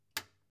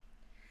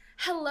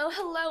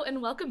Hello, and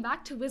welcome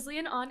back to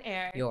Wizlyean On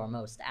Air. Your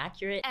most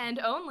accurate and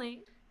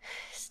only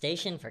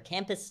station for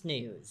campus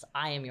news.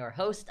 I am your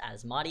host,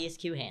 Asmodeus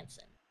Q.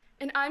 Hanson.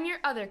 And I'm your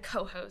other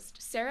co-host,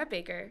 Sarah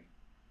Baker.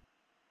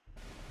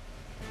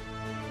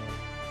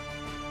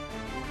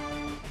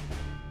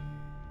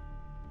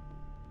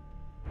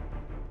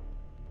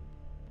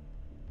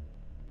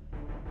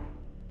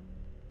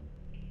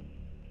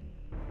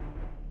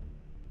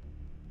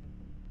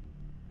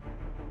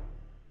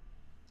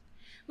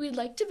 We'd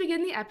like to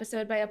begin the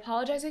episode by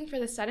apologizing for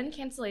the sudden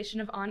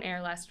cancellation of On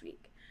Air last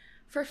week.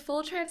 For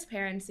full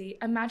transparency,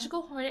 a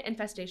magical hornet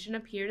infestation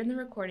appeared in the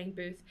recording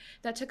booth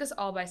that took us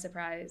all by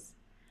surprise.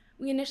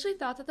 We initially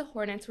thought that the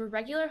hornets were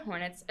regular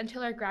hornets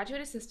until our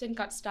graduate assistant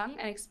got stung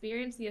and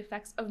experienced the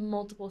effects of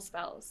multiple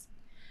spells.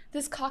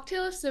 This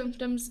cocktail of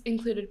symptoms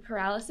included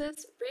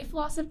paralysis, brief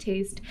loss of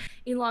taste,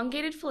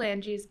 elongated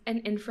phalanges, and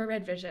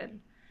infrared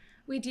vision.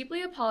 We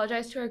deeply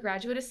apologize to our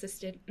graduate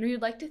assistant, and we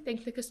would like to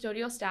thank the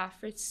custodial staff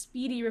for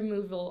speedy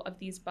removal of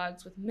these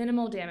bugs with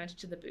minimal damage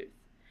to the booth.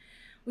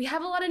 We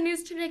have a lot of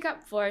news to make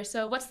up for,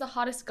 so what's the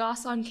hottest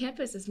goss on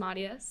campus,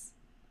 Asmodeus?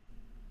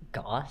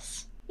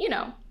 Goss? You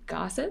know,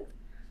 gossip.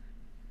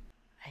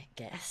 I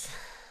guess.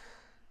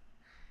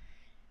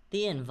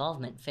 The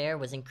involvement fair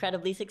was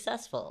incredibly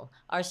successful.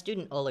 Our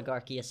Student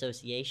Oligarchy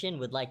Association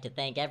would like to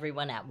thank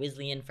everyone at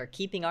Wizlyean for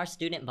keeping our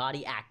student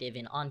body active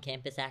in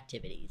on-campus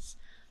activities.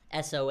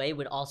 SOA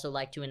would also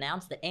like to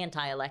announce that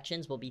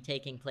anti-elections will be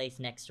taking place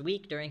next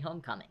week during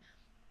homecoming.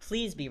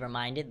 Please be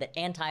reminded that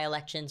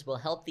anti-elections will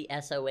help the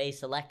SOA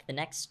select the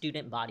next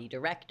student body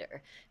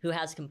director, who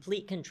has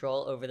complete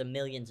control over the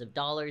millions of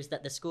dollars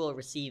that the school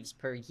receives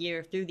per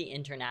year through the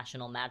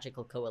International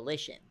Magical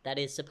Coalition that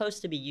is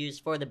supposed to be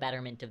used for the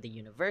betterment of the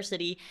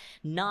university,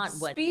 not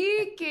what—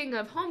 Speaking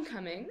of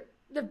homecoming,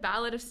 the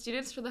ballot of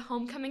students for the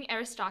homecoming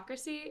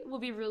aristocracy will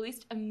be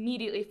released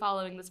immediately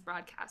following this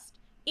broadcast.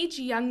 Each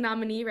young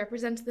nominee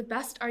represents the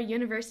best our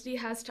university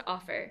has to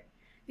offer.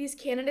 These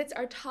candidates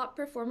are top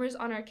performers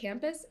on our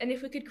campus, and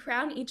if we could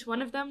crown each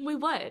one of them, we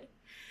would.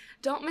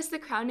 Don't miss the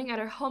crowning at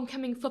our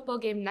homecoming football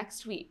game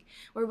next week,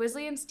 where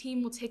Wizlyean's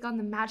team will take on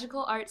the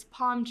Magical Arts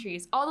Palm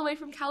Trees all the way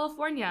from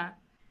California.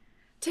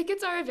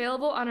 Tickets are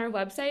available on our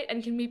website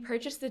and can be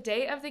purchased the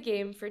day of the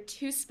game for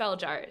 2 spell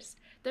jars.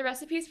 The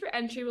recipes for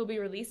entry will be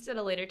released at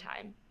a later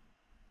time.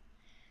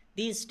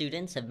 These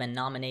students have been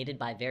nominated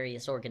by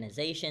various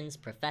organizations,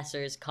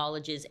 professors,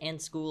 colleges, and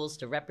schools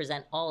to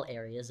represent all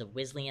areas of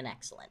Wizlyean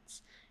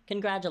excellence.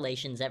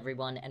 Congratulations,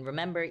 everyone, and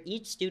remember,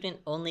 each student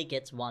only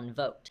gets 1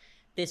 vote.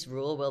 This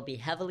rule will be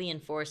heavily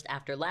enforced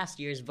after last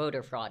year's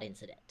voter fraud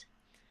incident.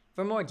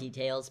 For more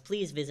details,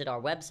 please visit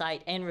our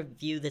website and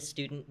review the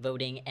student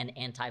voting and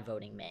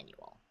anti-voting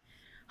manual.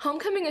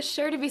 Homecoming is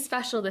sure to be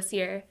special this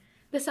year.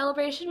 The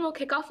celebration will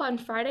kick off on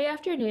Friday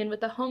afternoon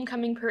with the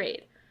homecoming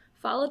parade,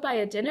 followed by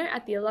a dinner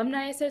at the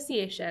Alumni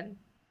Association.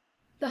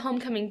 The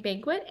homecoming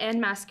banquet and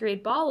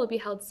masquerade ball will be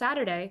held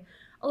Saturday,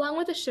 along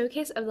with a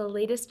showcase of the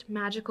latest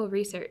magical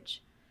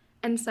research.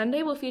 And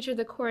Sunday will feature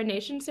the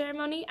coronation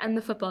ceremony and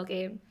the football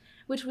game,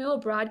 which we will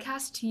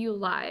broadcast to you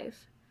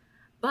live.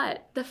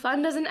 But the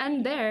fun doesn't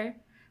end there.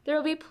 There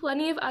will be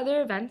plenty of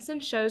other events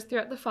and shows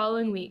throughout the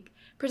following week,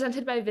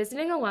 presented by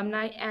visiting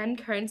alumni and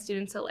current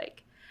students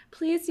alike.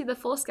 Please see the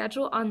full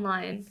schedule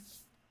online.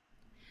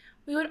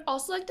 We would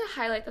also like to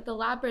highlight that the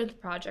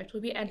Labyrinth project will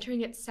be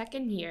entering its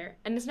 2nd year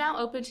and is now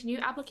open to new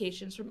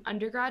applications from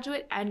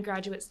undergraduate and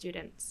graduate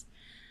students.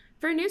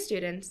 For new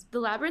students,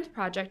 the Labyrinth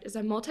project is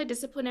a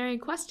multidisciplinary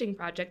questing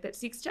project that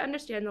seeks to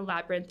understand the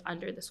labyrinth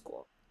under the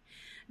school.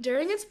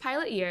 During its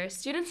pilot year,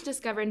 students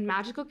discovered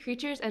magical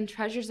creatures and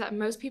treasures that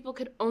most people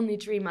could only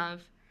dream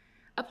of.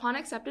 Upon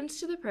acceptance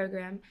to the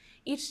program,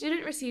 each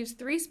student receives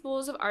 3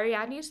 spools of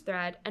Ariadne's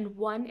thread and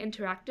 1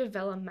 interactive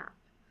vellum map.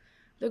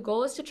 The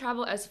goal is to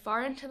travel as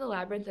far into the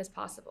labyrinth as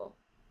possible.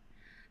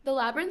 The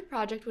Labyrinth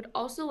project would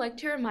also like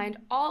to remind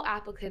all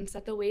applicants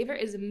that the waiver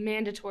is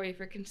mandatory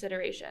for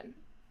consideration.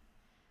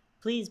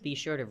 Please be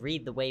sure to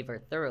read the waiver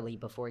thoroughly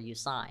before you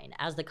sign,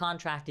 as the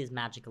contract is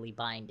magically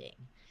binding.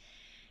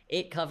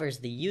 It covers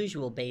the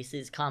usual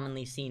bases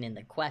commonly seen in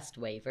the quest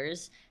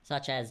waivers,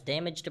 such as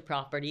damage to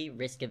property,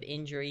 risk of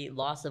injury,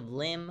 loss of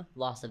limb,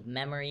 loss of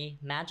memory,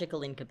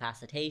 magical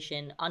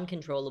incapacitation,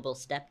 uncontrollable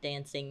step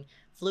dancing,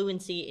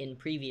 fluency in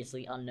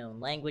previously unknown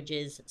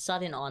languages,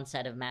 sudden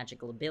onset of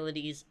magical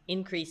abilities,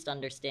 increased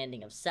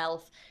understanding of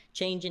self,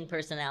 change in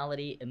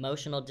personality,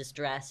 emotional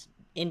distress,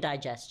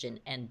 indigestion,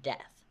 and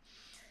death.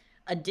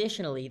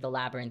 Additionally, the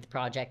Labyrinth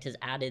project has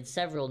added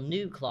several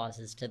new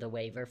clauses to the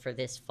waiver for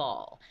this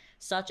fall,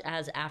 such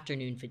as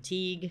afternoon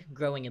fatigue,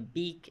 growing a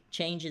beak,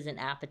 changes in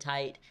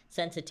appetite,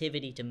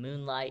 sensitivity to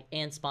moonlight,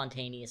 and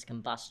spontaneous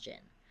combustion.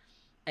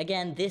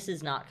 Again, this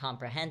is not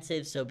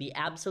comprehensive, so be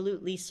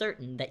absolutely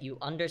certain that you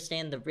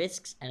understand the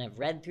risks and have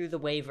read through the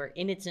waiver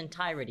in its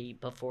entirety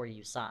before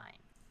you sign.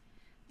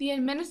 The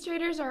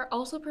administrators are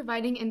also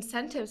providing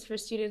incentives for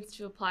students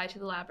to apply to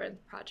the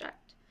Labyrinth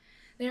project.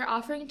 They are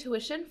offering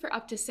tuition for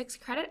up to 6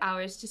 credit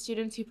hours to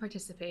students who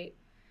participate.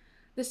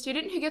 The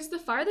student who gets the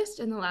farthest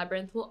in the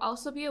labyrinth will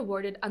also be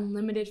awarded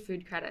unlimited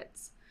food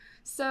credits.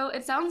 So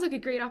it sounds like a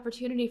great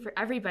opportunity for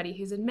everybody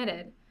who's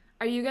admitted.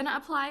 Are you going to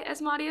apply,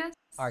 Asmodeus?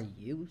 Are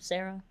you,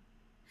 Sarah?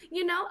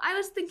 You know, I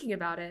was thinking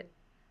about it.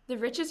 The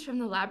riches from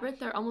the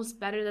labyrinth are almost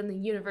better than the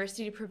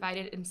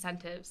university-provided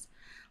incentives.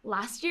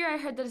 Last year, I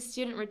heard that a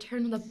student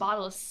returned with a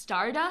bottle of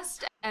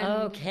stardust and...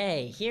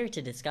 Okay, here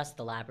to discuss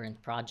the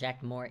Labyrinth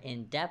project more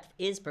in depth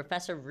is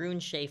Professor Rune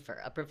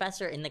Schaefer, a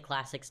professor in the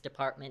Classics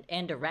Department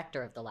and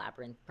director of the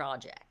Labyrinth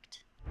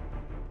project.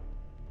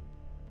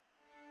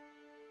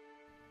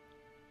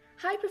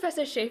 Hi,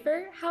 Professor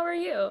Schaefer. How are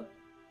you?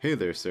 Hey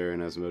there, Sarah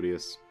and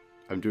Asmodeus.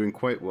 I'm doing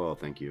quite well,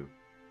 thank you.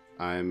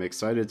 I'm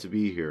excited to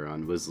be here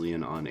on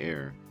Wizlyean On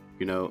Air.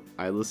 You know,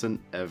 I listen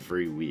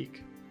every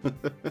week.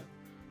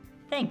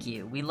 Thank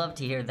you. We love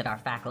to hear that our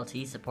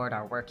faculty support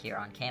our work here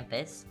on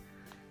campus.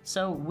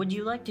 So, would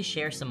you like to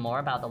share some more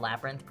about the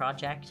Labyrinth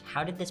project?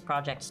 How did this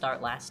project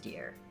start last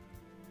year?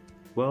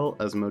 Well,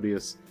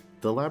 Asmodeus,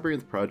 the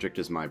Labyrinth project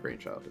is my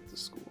brainchild at the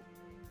school.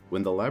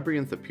 When the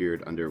Labyrinth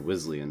appeared under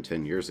Wizlyean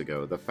 10 years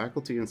ago, the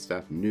faculty and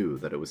staff knew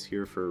that it was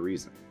here for a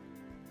reason.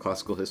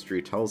 Classical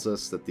history tells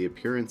us that the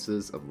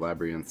appearances of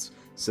labyrinths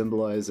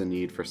symbolize a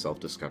need for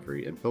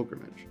self-discovery and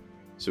pilgrimage,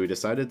 so we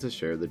decided to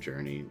share the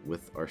journey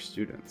with our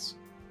students.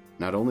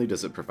 Not only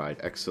does it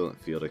provide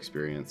excellent field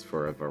experience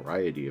for a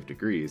variety of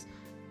degrees,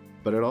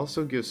 but it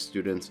also gives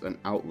students an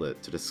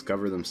outlet to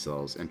discover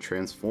themselves and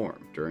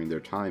transform during their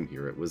time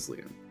here at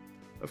Wizlyean.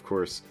 Of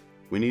course,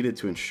 we needed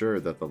to ensure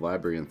that the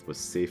labyrinth was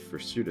safe for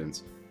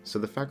students, so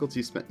the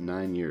faculty spent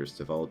 9 years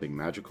developing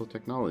magical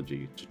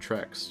technology to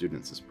track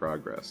students'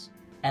 progress.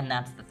 And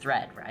that's the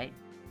thread, right?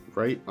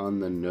 Right on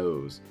the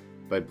nose.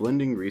 By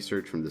blending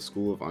research from the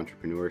School of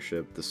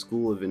Entrepreneurship, the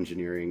School of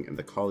Engineering, and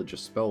the College of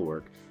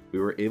Spellwork, we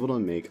were able to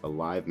make a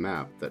live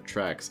map that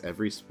tracks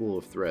every spool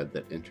of thread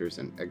that enters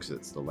and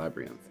exits the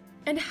labyrinth.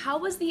 And how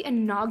was the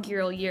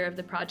inaugural year of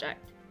the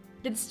project?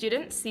 Did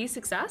students see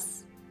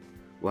success?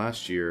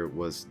 Last year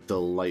was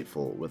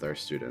delightful with our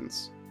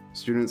students.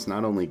 Students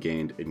not only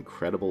gained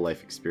incredible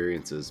life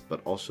experiences,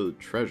 but also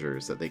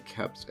treasures that they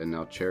kept and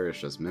now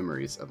cherish as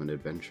memories of an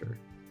adventure.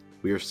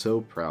 We are so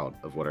proud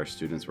of what our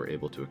students were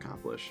able to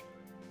accomplish.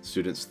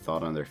 Students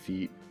thought on their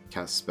feet,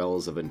 cast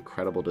spells of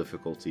incredible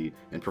difficulty,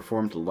 and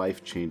performed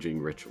life-changing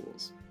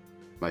rituals.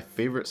 My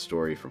favorite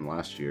story from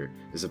last year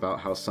is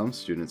about how some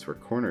students were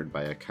cornered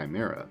by a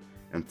chimera,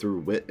 and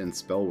through wit and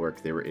spell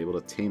work they were able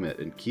to tame it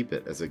and keep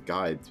it as a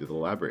guide through the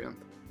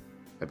labyrinth.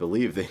 I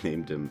believe they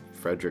named him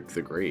Frederick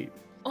the Great.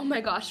 Oh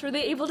my gosh, were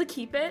they able to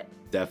keep it?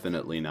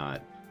 Definitely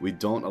not. We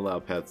don't allow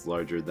pets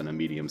larger than a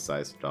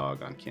medium-sized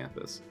dog on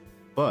campus.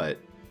 But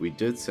we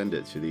did send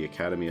it to the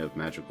Academy of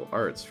Magical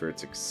Arts for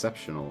its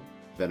exceptional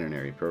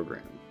veterinary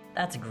program.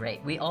 That's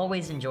great. We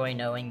always enjoy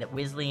knowing that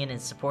Wizlyean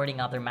is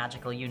supporting other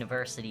magical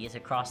universities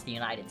across the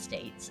United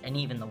States, and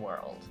even the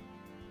world.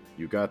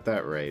 You got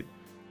that right.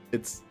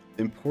 It's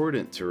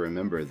important to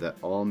remember that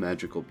all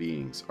magical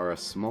beings are a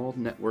small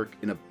network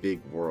in a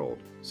big world,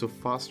 so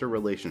foster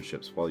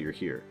relationships while you're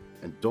here,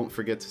 and don't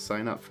forget to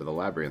sign up for the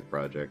Labyrinth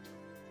Project.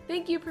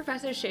 Thank you,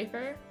 Professor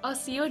Schaefer. I'll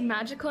see you in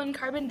Magical and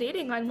Carbon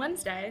Dating on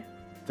Wednesday.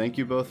 Thank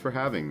you both for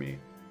having me.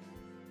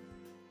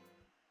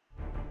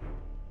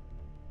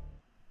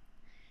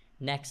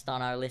 Next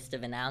on our list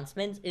of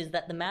announcements is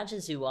that the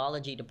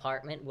Magizoology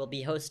Department will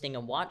be hosting a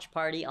watch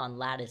party on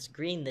Lattice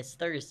Green this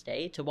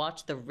Thursday to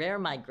watch the rare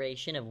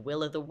migration of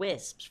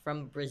will-o'-the-wisps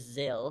from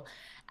Brazil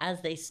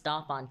as they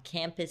stop on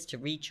campus to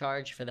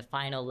recharge for the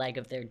final leg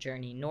of their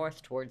journey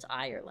north towards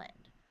Ireland.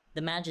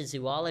 The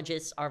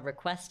Magizoologists are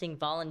requesting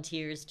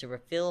volunteers to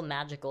refill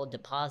magical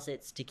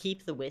deposits to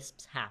keep the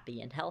wisps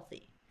happy and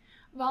healthy.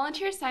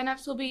 Volunteer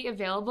signups will be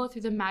available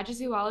through the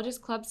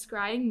Magizoologist Club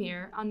scrying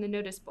mirror on the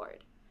notice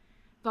board.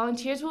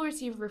 Volunteers will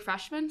receive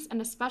refreshments and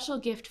a special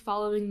gift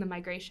following the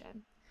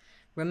migration.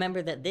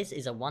 Remember that this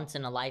is a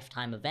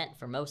once-in-a-lifetime event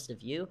for most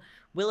of you.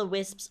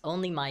 Will-o'-wisps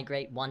only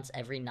migrate once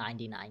every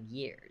 99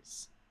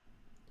 years.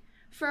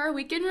 For our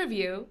weekend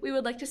review, we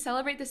would like to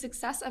celebrate the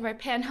success of our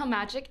Panhell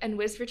Magic and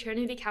Wiz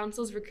Fraternity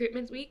Council's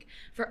Recruitment Week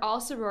for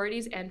all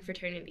sororities and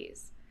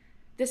fraternities.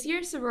 This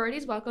year,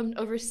 sororities welcomed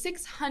over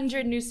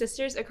 600 new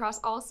sisters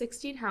across all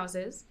 16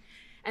 houses,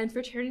 and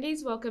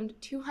fraternities welcomed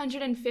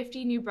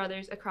 250 new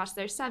brothers across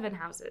their 7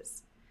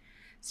 houses.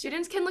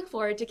 Students can look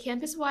forward to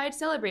campus-wide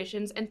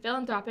celebrations and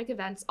philanthropic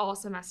events all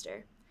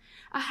semester.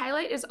 A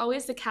highlight is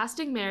always the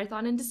casting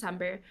marathon in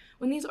December,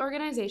 when these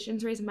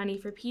organizations raise money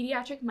for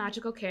pediatric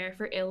magical care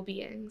for ill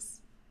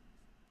beings.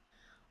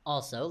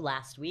 Also,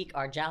 last week,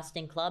 our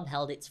Jousting Club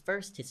held its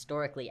first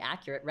historically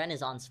accurate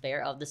Renaissance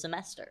fair of the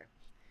semester.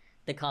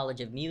 The College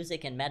of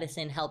Music and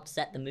Medicine helped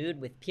set the mood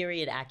with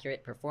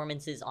period-accurate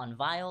performances on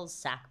viols,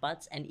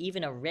 sackbuts, and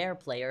even a rare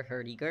player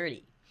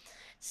hurdy-gurdy.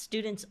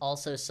 Students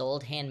also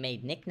sold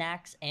handmade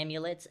knickknacks,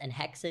 amulets, and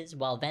hexes,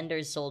 while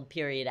vendors sold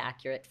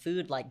period-accurate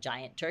food like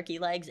giant turkey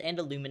legs and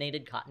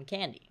illuminated cotton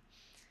candy.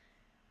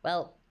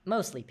 Well,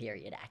 mostly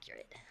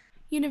period-accurate.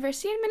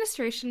 University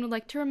administration would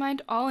like to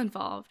remind all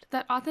involved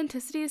that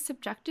authenticity is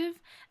subjective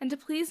and to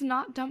please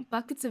not dump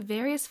buckets of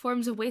various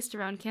forms of waste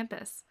around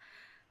campus.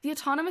 The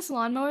autonomous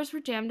lawnmowers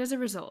were jammed as a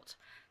result,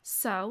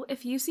 so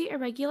if you see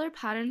irregular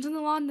patterns in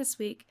the lawn this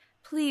week,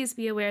 please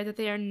be aware that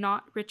they are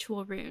not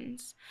ritual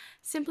runes,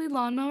 simply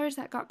lawnmowers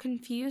that got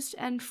confused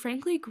and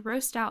frankly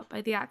grossed out by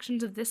the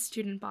actions of this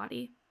student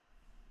body.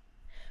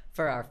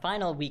 For our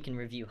final Week in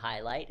Review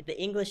highlight,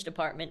 the English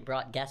department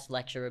brought guest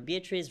lecturer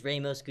Beatriz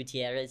Ramos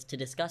Gutierrez to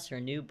discuss her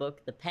new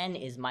book, The Pen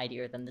is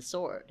Mightier Than the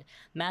Sword,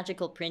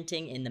 Magical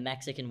Printing in the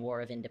Mexican War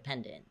of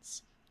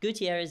Independence.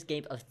 Gutierrez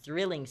gave a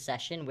thrilling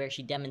session where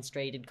she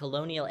demonstrated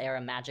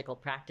colonial-era magical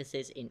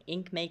practices in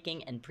ink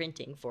making and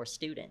printing for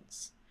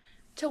students.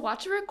 To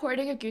watch a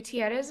recording of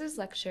Gutierrez's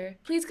lecture,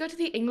 please go to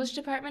the English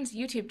department's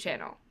YouTube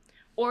channel,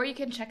 or you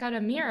can check out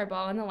a mirror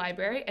ball in the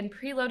library and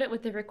preload it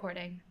with the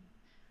recording.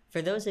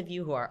 For those of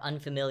you who are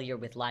unfamiliar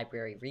with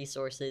library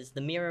resources,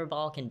 the Mirror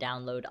Ball can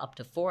download up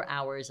to 4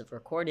 hours of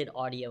recorded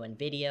audio and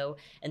video,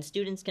 and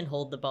students can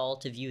hold the ball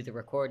to view the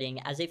recording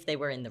as if they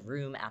were in the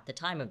room at the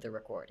time of the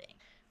recording.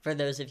 For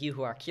those of you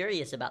who are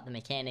curious about the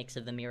mechanics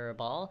of the Mirror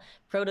Ball,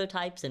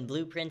 prototypes and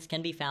blueprints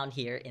can be found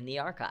here in the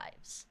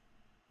archives.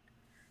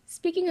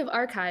 Speaking of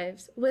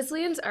archives,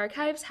 Wizlyean's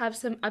archives have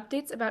some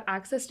updates about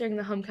access during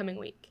the homecoming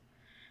week.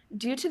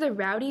 Due to the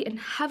rowdy and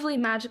heavily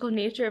magical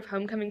nature of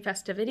homecoming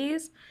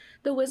festivities,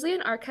 the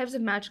Wizlyean archives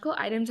of magical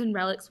items and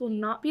relics will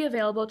not be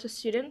available to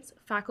students,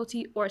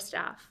 faculty, or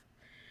staff.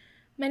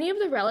 Many of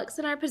the relics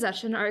in our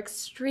possession are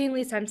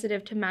extremely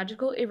sensitive to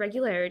magical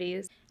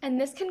irregularities, and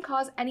this can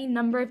cause any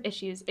number of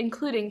issues,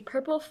 including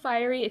purple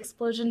fiery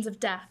explosions of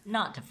death.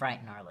 Not to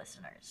frighten our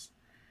listeners,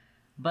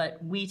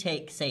 but we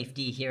take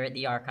safety here at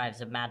the Archives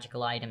of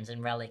Magical Items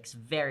and Relics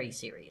very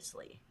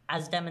seriously,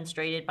 as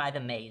demonstrated by the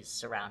maze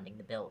surrounding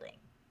the building.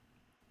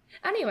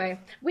 Anyway,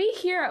 we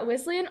here at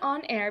Wizlyean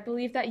On Air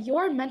believe that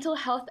your mental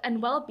health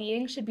and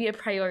well-being should be a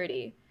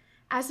priority.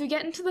 As we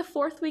get into the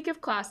 4th week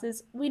of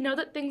classes, we know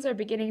that things are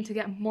beginning to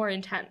get more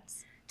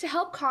intense. To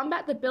help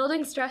combat the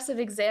building stress of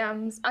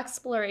exams,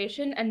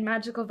 exploration, and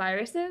magical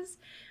viruses,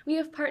 we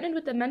have partnered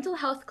with the Mental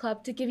Health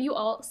Club to give you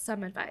all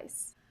some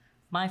advice.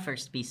 My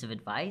first piece of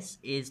advice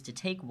is to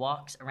take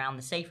walks around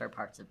the safer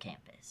parts of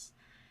campus.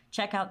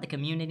 Check out the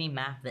community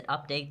map that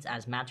updates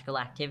as magical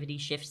activity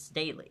shifts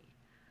daily.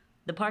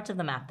 The parts of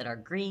the map that are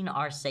green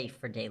are safe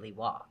for daily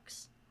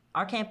walks.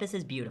 Our campus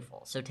is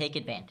beautiful, so take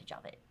advantage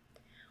of it.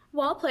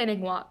 While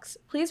planning walks,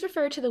 please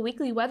refer to the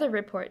weekly weather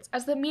reports,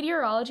 as the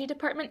meteorology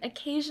department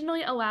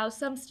occasionally allows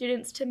some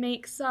students to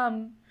make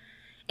some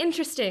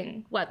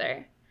interesting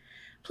weather.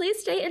 Please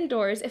stay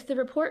indoors if the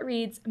report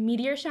reads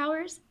meteor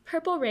showers,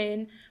 purple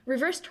rain,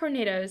 reverse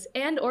tornadoes,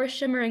 and/or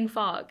shimmering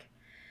fog.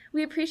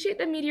 We appreciate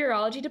the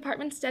meteorology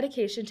department's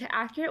dedication to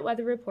accurate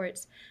weather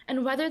reports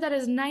and weather that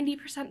is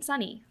 90%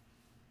 sunny.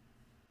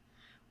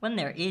 When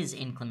there is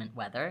inclement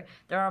weather,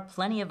 there are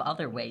plenty of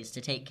other ways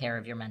to take care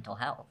of your mental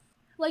health.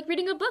 Like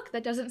reading a book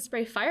that doesn't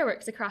spray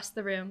fireworks across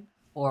the room.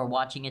 Or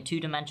watching a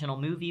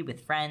 2-dimensional movie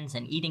with friends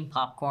and eating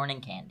popcorn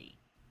and candy.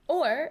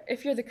 Or,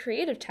 if you're the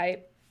creative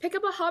type, pick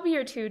up a hobby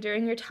or two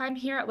during your time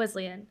here at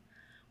Wizlyean.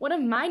 One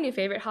of my new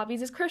favorite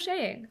hobbies is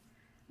crocheting.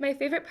 My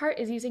favorite part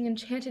is using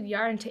enchanted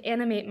yarn to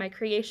animate my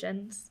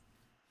creations.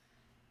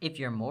 If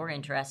you're more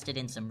interested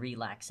in some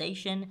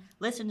relaxation,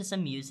 listen to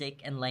some music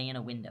and lay in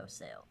a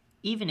windowsill.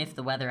 Even if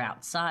the weather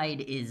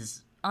outside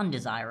is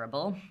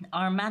undesirable,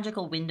 our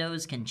magical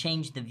windows can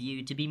change the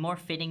view to be more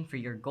fitting for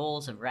your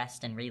goals of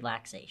rest and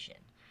relaxation.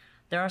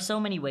 There are so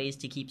many ways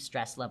to keep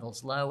stress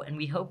levels low, and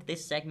we hope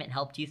this segment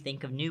helped you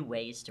think of new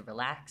ways to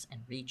relax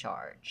and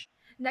recharge.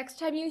 Next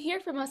time you hear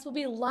from us, we'll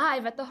be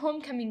live at the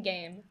homecoming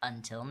game.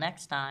 Until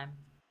next time.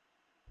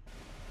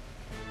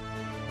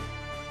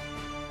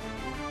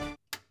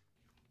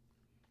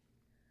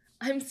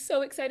 I'm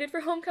so excited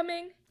for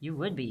homecoming. You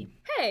would be.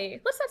 Hey,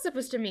 what's that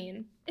supposed to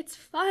mean? It's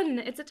fun.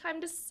 It's a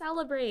time to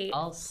celebrate.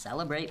 I'll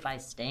celebrate by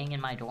staying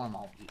in my dorm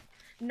all week.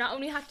 Not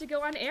when we have to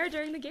go on air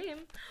during the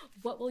game.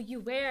 What will you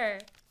wear?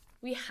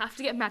 We have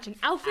to get matching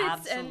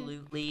outfits.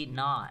 Absolutely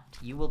not.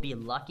 You will be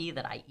lucky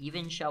that I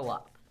even show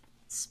up.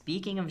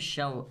 Speaking of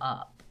show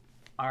up,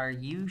 are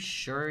you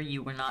sure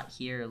you were not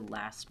here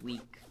last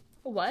week?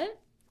 What?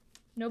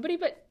 Nobody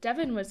but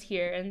Devin was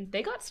here, and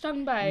they got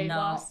stung by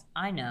No,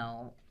 I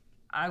know.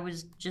 I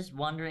was just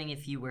wondering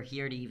if you were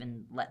here to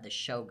even let the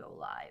show go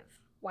live.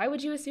 Why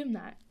would you assume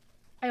that?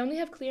 I only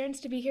have clearance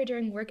to be here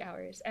during work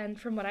hours, and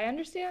from what I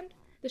understand,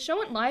 the show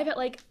went live at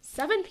like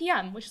 7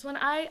 p.m., which is when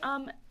I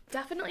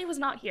definitely was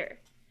not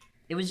here.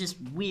 It was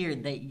just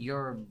weird that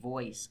your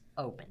voice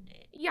opened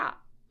it. Yeah,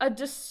 a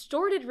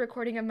distorted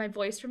recording of my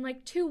voice from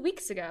like 2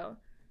 weeks ago.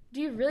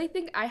 Do you really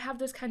think I have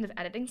those kind of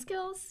editing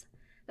skills?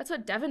 That's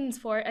what Devin's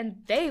for, and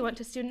they went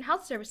to student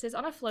health services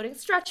on a floating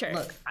stretcher.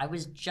 Look, I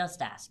was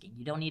just asking.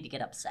 You don't need to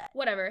get upset.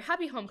 Whatever.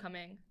 Happy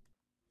homecoming.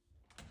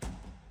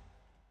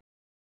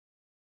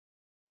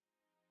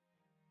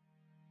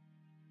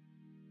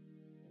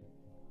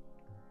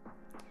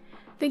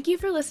 Thank you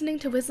for listening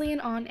to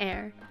Wizlyean On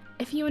Air.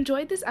 If you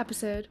enjoyed this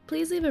episode,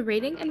 please leave a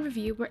rating and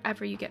review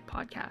wherever you get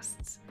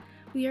podcasts.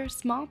 We are a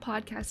small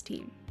podcast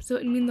team, so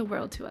it would mean the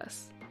world to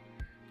us.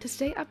 To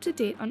stay up to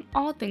date on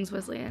all things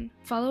Wizlyean,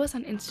 follow us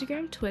on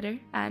Instagram, Twitter,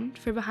 and,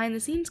 for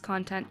behind-the-scenes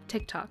content,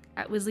 TikTok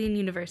at Wizlyean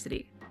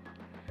University.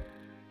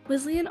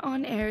 Wizlyean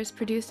On Air is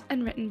produced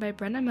and written by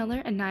Brenna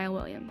Miller and Niall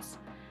Williams.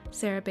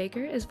 Sarah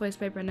Baker is voiced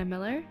by Brenna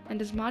Miller, and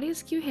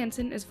Asmodeus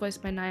Hanson is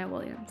voiced by Niall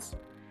Williams.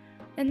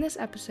 In this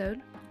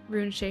episode,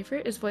 Rune Schaefer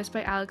is voiced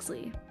by Alex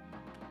Lee.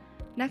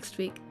 Next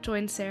week,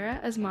 join Sarah,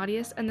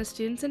 Asmodeus, and the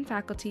students and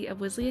faculty of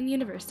Wizlyean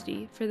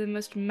University for the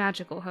most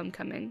magical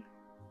homecoming.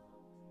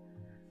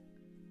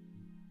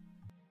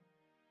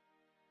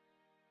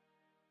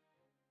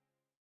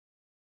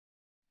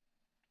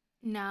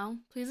 Now,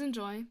 please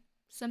enjoy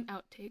some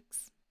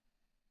outtakes.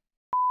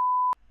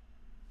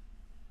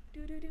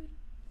 Doo-doo-doo.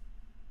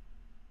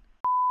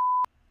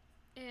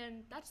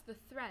 And that's the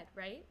thread,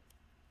 right?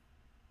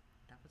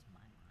 That was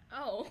my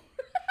line. Oh.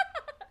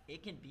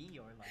 It can be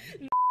your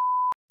line.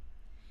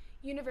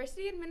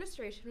 University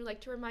administration would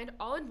like to remind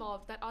all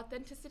involved that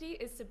authenticity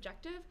is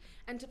subjective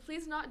and to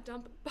please not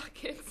dump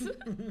buckets.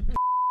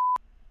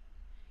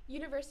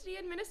 University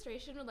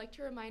administration would like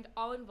to remind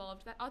all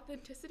involved that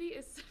authenticity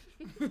is...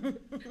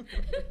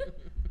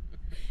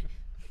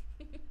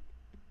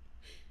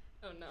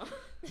 Oh no.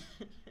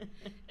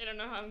 I don't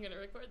know how I'm gonna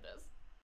record this.